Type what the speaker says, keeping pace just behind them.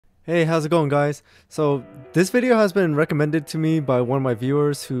Hey, how's it going, guys? So this video has been recommended to me by one of my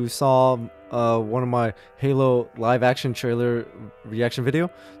viewers who saw one of my Halo live action trailer reaction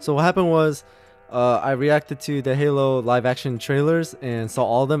video. So what happened was I reacted to the Halo live action trailers and saw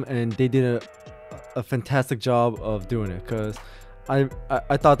all of them, and they did a fantastic job of doing it. Because I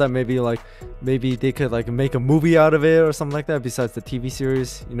thought that maybe they could like make a movie out of it or something like that besides the TV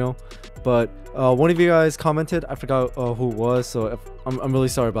series, you know. But one of you guys commented, I forgot who it was, so if, I'm really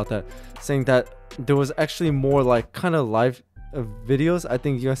sorry about that, saying that there was actually more like kind of live videos. I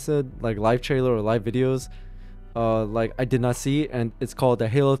think you guys said like live trailer or live videos like I did not see, and it's called the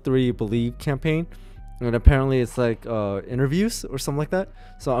Halo 3 Believe campaign, and apparently it's like interviews or something like that.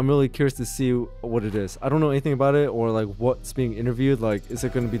 So I'm really curious to see what it is. I don't know anything about it or like what's being interviewed. Like, is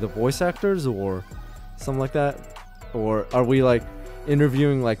it going to be the voice actors or something like that, or are we like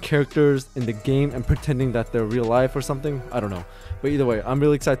interviewing like characters in the game and pretending that they're real life or something? I don't know, but either way, I'm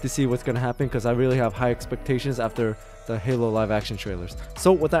really excited to see what's going to happen because I really have high expectations after the Halo live action trailers.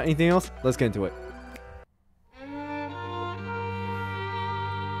 So without anything else, let's get into it.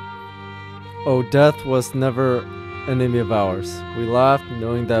 Oh, death was never an enemy of ours. We laughed,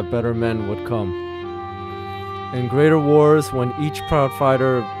 knowing that better men would come. In greater wars, when each proud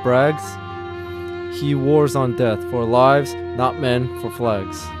fighter brags, he wars on death for lives, not men for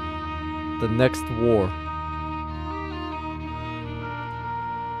flags. The next war.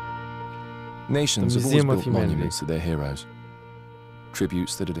 Nations have always built monuments to their heroes,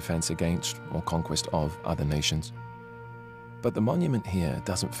 tributes that are defense against or conquest of other nations. But the monument here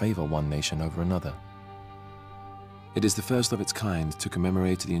doesn't favor one nation over another. It is the first of its kind to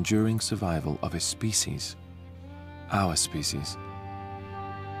commemorate the enduring survival of a species, our species.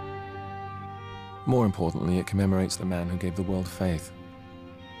 More importantly, it commemorates the man who gave the world faith,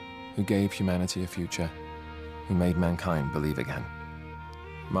 who gave humanity a future, who made mankind believe again.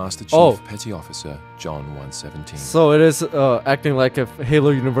 Master Chief Petty Officer John 117. So it is acting like if Halo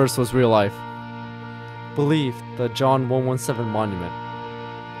universe was real life. Believe the John 117 monument.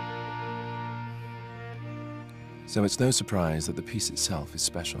 So it's no surprise that the piece itself is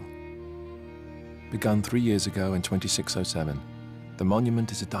special. Begun 3 years ago in 2607, the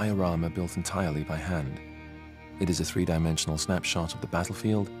monument is a diorama built entirely by hand. It is a three-dimensional snapshot of the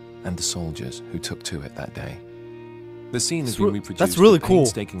battlefield and the soldiers who took to it that day. The scene has been reproduced with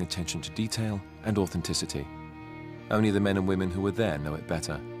painstaking attention to detail and authenticity. Only the men and women who were there know it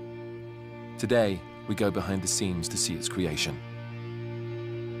better. Today, we go behind the scenes to see its creation.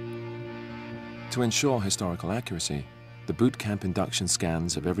 To ensure historical accuracy, the boot camp induction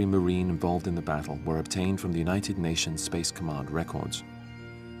scans of every Marine involved in the battle were obtained from the United Nations Space Command records.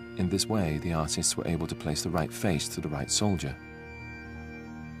 In this way, the artists were able to place the right face to the right soldier.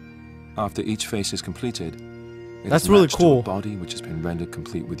 After each face is completed, it is matched to a body which has been rendered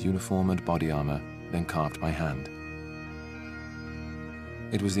complete with uniform and body armor, then carved by hand.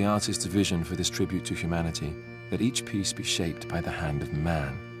 It was the artist's vision for this tribute to humanity that each piece be shaped by the hand of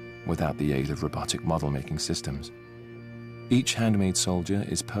man, without the aid of robotic model-making systems. Each handmade soldier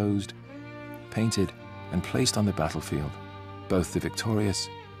is posed, painted, and placed on the battlefield, both the victorious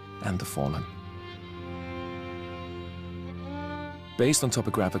and the fallen. Based on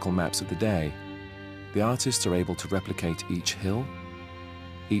topographical maps of the day, the artists are able to replicate each hill,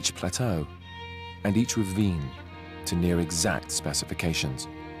 each plateau, and each ravine to near exact specifications.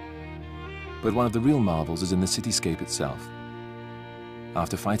 But one of the real marvels is in the cityscape itself.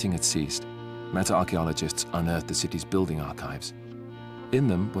 After fighting had ceased, meta-archaeologists unearthed the city's building archives. In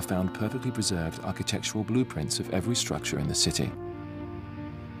them were found perfectly preserved architectural blueprints of every structure in the city.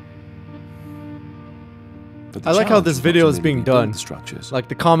 I like how this video is being done, like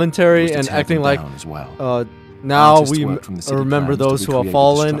the commentary and acting like now we remember those who have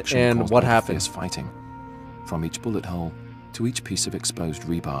fallen and what happened. Fighting, from each bullet hole to each piece of exposed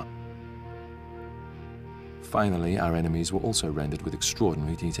rebar. Finally, our enemies were also rendered with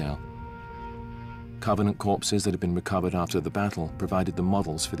extraordinary detail. Covenant corpses that had been recovered after the battle provided the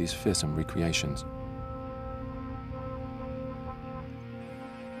models for these fearsome recreations.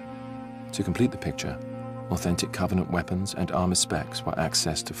 To complete the picture, authentic Covenant weapons and armor specs were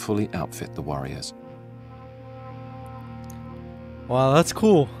accessed to fully outfit the warriors. Wow, that's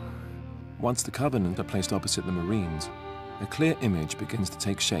cool. Once the Covenant are placed opposite the Marines, a clear image begins to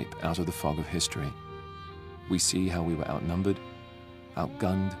take shape out of the fog of history. We see how we were outnumbered,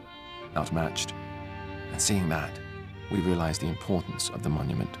 outgunned, outmatched, and seeing that, we realize the importance of the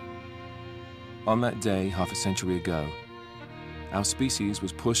monument. On that day, half a century ago, our species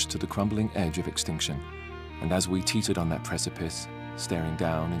was pushed to the crumbling edge of extinction, and as we teetered on that precipice, staring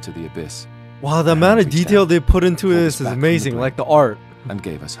down into the abyss. Wow, the amount of detail they put into this is amazing, like the art. and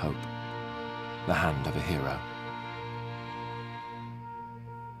gave us hope. The hand of a hero.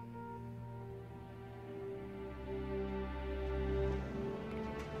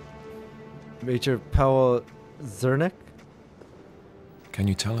 Major Powell Zernick? Can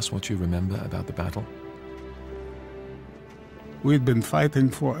you tell us what you remember about the battle? We'd been fighting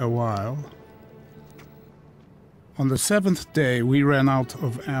for a while. On the 7th day, we ran out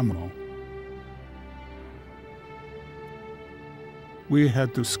of ammo. We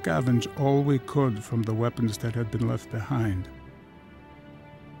had to scavenge all we could from the weapons that had been left behind.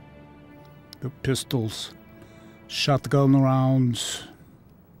 The pistols, shotgun rounds,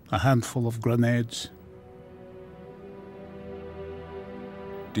 a handful of grenades.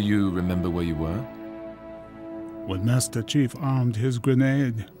 Do you remember where you were? When Master Chief armed his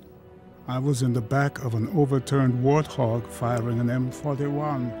grenade, I was in the back of an overturned Warthog firing an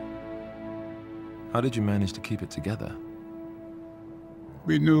M41. How did you manage to keep it together?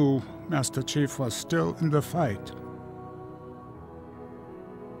 We knew Master Chief was still in the fight.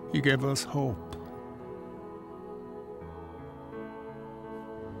 He gave us hope.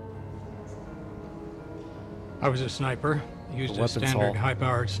 I was a sniper, used a standard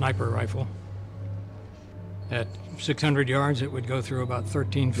high-powered sniper rifle. At 600 yards, it would go through about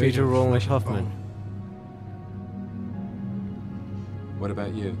 13 feet Major of Roland flesh and Huffman. bone. What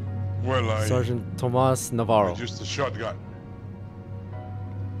about you? Well, Sergeant Tomas Navarro. just a shotgun.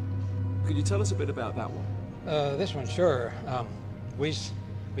 Could you tell us a bit about that one? This one, sure. We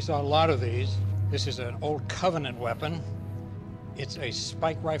saw a lot of these. This is an old Covenant weapon. It's a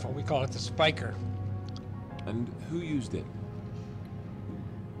spike rifle. We call it the Spiker. And who used it?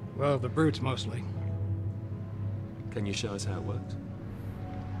 Well, the brutes mostly. Can you show us how it worked?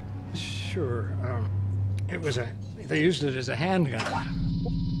 Sure. They used it as a handgun.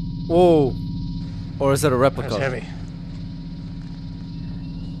 Whoa! Or is it a replica? That's heavy.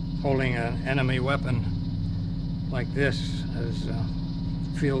 Holding an enemy weapon like this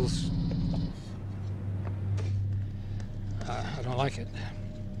feels... I don't like it.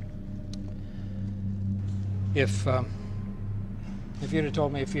 If you'd have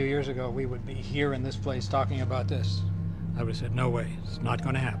told me a few years ago we would be here in this place talking about this, I would have said, no way, it's not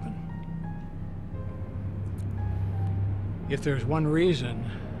going to happen. If there's one reason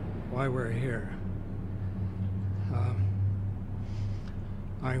why we're here,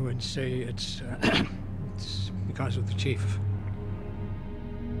 I would say it's because of the chief.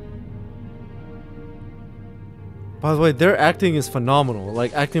 By the way, their acting is phenomenal.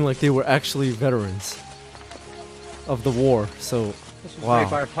 Like, acting like they were actually veterans of the war. So, This was wow. made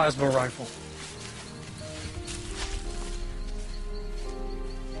by a plasma rifle.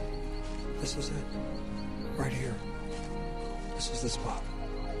 This is it. Right here. This is the spot.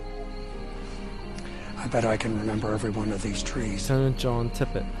 I bet I can remember every one of these trees. Lieutenant John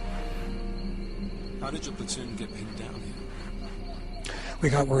Tippett. How did your platoon get pinned down here? We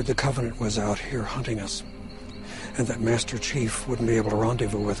got word the Covenant was out here hunting us, and that Master Chief wouldn't be able to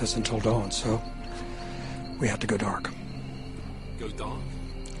rendezvous with us until dawn, so we had to go dark. Go dark?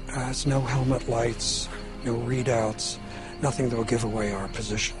 There's no helmet lights, no readouts, nothing that'll give away our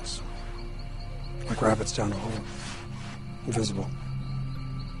positions. Like rabbits down a hole. Invisible.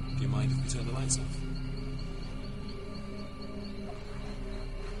 Do you mind if we turn the lights off?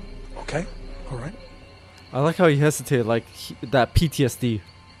 Okay, all right. I like how he hesitated, like that PTSD.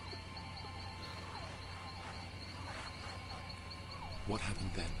 What happened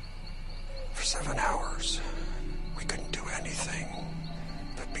then? For 7 hours, we couldn't do anything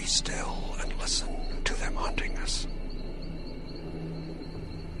but be still and listen to them hunting us.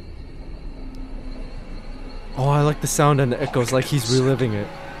 Oh, I like the sound and the echoes, like he's reliving it.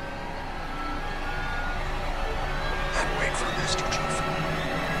 And wait for Master Chief.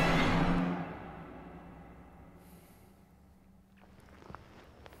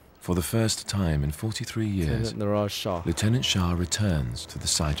 For the first time in 43 years, Lieutenant Niraj Shah. Lieutenant Shah returns to the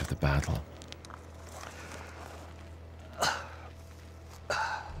site of the battle.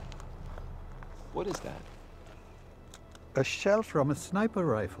 What is that? A shell from a sniper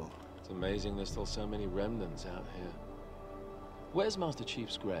rifle. It's amazing there's still so many remnants out here. Where's Master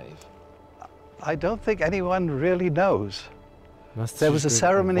Chief's grave? I don't think anyone really knows. Master There was a Chief's-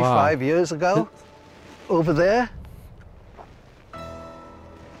 ceremony wow. 5 years ago, over there.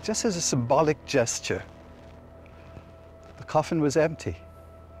 Just as a symbolic gesture. The coffin was empty.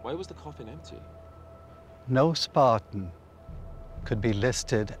 Why was the coffin empty? No Spartan could be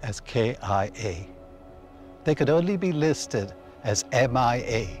listed as KIA. They could only be listed as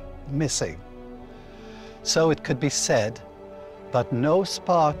MIA, missing. So it could be said that no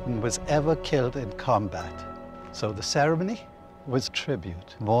Spartan was ever killed in combat. So the ceremony was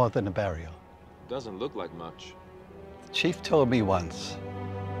tribute more than a burial. Doesn't look like much. Chief told me once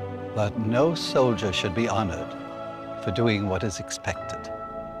that no soldier should be honored for doing what is expected.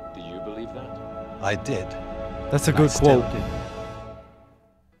 Do you believe that? I did. That's a and I good still quote. do.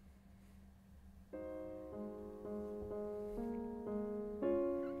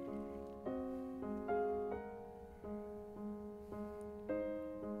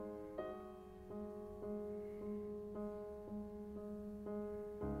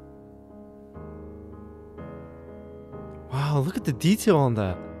 Wow, look at the detail on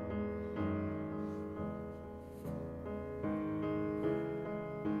that.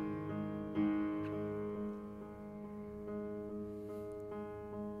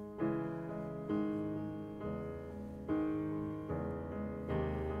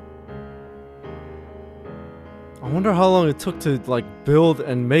 I wonder how long it took to like build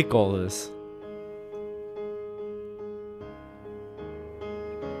and make all this.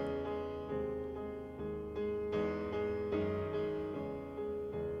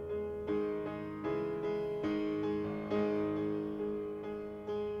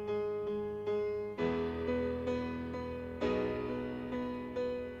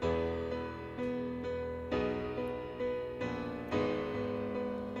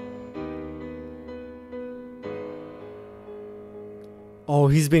 Oh,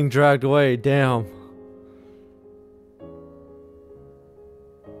 he's being dragged away. Damn.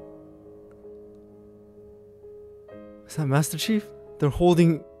 Is that Master Chief? They're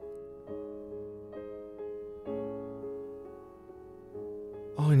holding...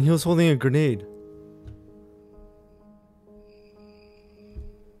 Oh, and he was holding a grenade.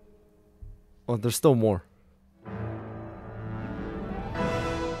 Oh, there's still more.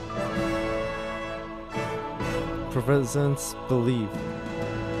 Presence Believe.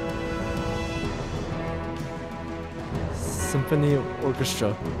 Symphony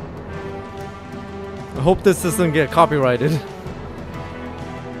Orchestra. I hope this doesn't get copyrighted. He's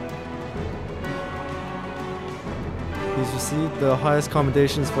received the highest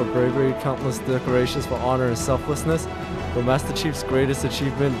commendations for bravery, countless decorations for honor and selflessness, but Master Chief's greatest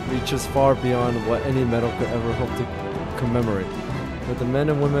achievement reaches far beyond what any medal could ever hope to commemorate. For the men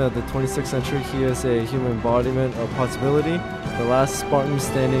and women of the 26th century, he is a human embodiment of possibility, the last Spartan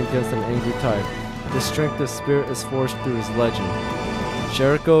standing against an angry tide. His strength of spirit is forged through his legend.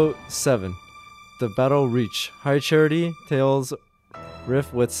 Jericho 7. The Battle Reach. High charity, tales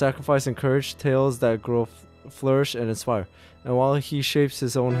riff with sacrifice and courage, tales that grow flourish and inspire. And while he shapes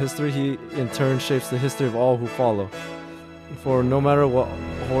his own history, he in turn shapes the history of all who follow. For no matter what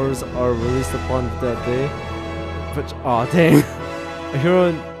horrors are released upon that day, but aw dang, a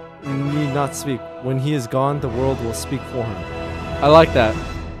hero need not speak. When he is gone, the world will speak for him. I like that.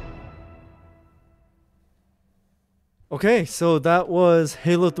 Okay, so that was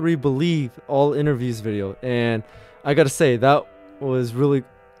Halo 3 Believe all interviews video, and I gotta say that was really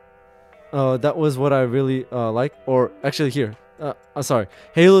that was what I really like. Or actually here, I'm sorry,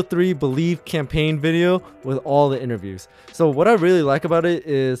 Halo 3 Believe campaign video with all the interviews. So what I really like about it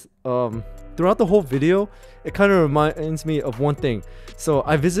is throughout the whole video, it kind of reminds me of one thing. So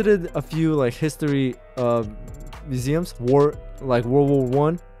I visited a few like history museums, like World War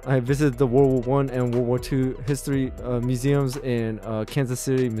One. I visited the World War I and World War II history museums in Kansas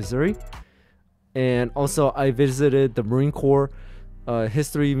City, Missouri. And also I visited the Marine Corps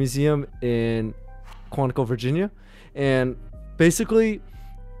History Museum in Quantico, Virginia. And basically,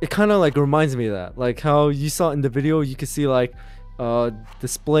 it kind of like reminds me of that. Like how you saw in the video, you could see like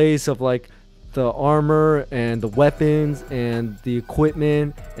displays of like the armor and the weapons and the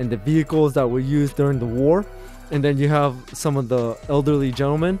equipment and the vehicles that were used during the war. And then you have some of the elderly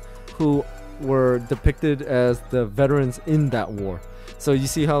gentlemen who were depicted as the veterans in that war. So you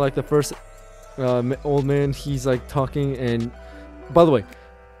see how like the first old man, he's like talking, and by the way,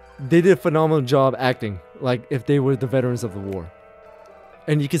 they did a phenomenal job acting like if they were the veterans of the war.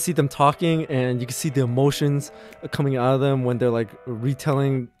 And you can see them talking, and you can see the emotions coming out of them when they're like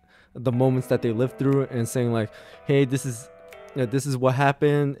retelling the moments that they lived through and saying like, hey, this is what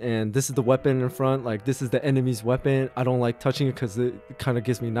happened, and this is the weapon in front, like this is the enemy's weapon. I don't like touching it because it kind of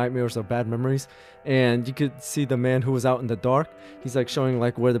gives me nightmares or bad memories. And you could see the man who was out in the dark, he's like showing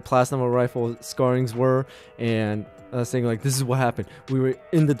like where the plasma rifle scarrings were, and saying like, this is what happened, we were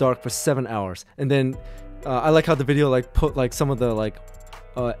in the dark for 7 hours. And then I like how the video like put like some of the like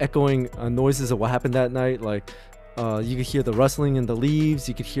echoing noises of what happened that night. Like you could hear the rustling in the leaves,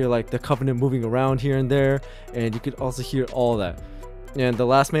 you could hear like the Covenant moving around here and there, and you could also hear all that. And the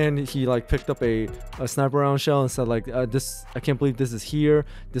last man, he like picked up a sniper round shell and said like, this, I can't believe this is here,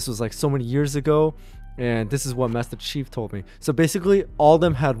 this was like so many years ago. And this is what Master Chief told me. So basically, all of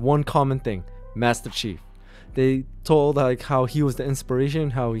them had one common thing: Master Chief. They told like how he was the inspiration,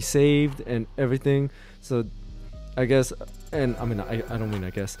 how he saved and everything. So I guess, and I mean, I don't mean I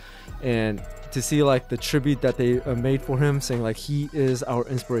guess, and to see like the tribute that they made for him, saying like he is our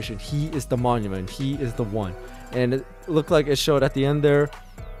inspiration, he is the monument, he is the one. And it looked like it showed at the end there,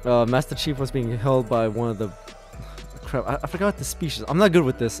 Master Chief was being held by one of the crap. I forgot the species. I'm not good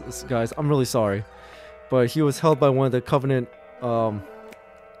with this, guys. I'm really sorry, but he was held by one of the Covenant. How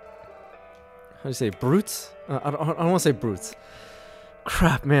do you say, brutes? I don't want to say brutes.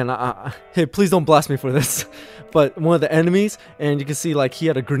 Crap, man. Hey, please don't blast me for this. But one of the enemies, and you can see like he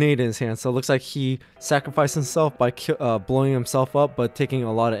had a grenade in his hand. So it looks like he sacrificed himself by blowing himself up, but taking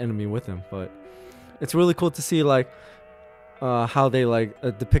a lot of enemy with him. But it's really cool to see like how they like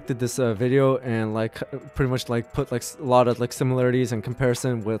depicted this video, and like pretty much like put like a lot of like similarities and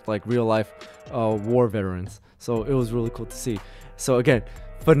comparison with like real life war veterans. So it was really cool to see. So again,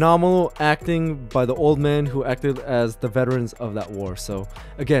 phenomenal acting by the old men who acted as the veterans of that war. So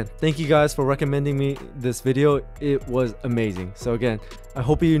again, thank you guys for recommending me this video. It was amazing. So again, I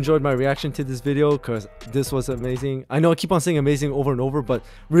hope you enjoyed my reaction to this video, because this was amazing. I know I keep on saying amazing over and over, but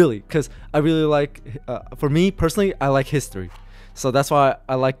really, because I really like, for me personally, I like history. So that's why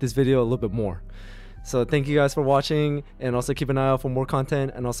I like this video a little bit more. So thank you guys for watching, and also keep an eye out for more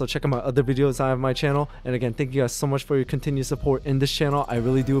content, and also check out my other videos I have on my channel. And again, thank you guys so much for your continued support in this channel. I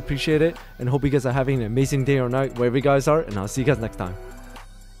really do appreciate it, and hope you guys are having an amazing day or night wherever you guys are, and I'll see you guys next time.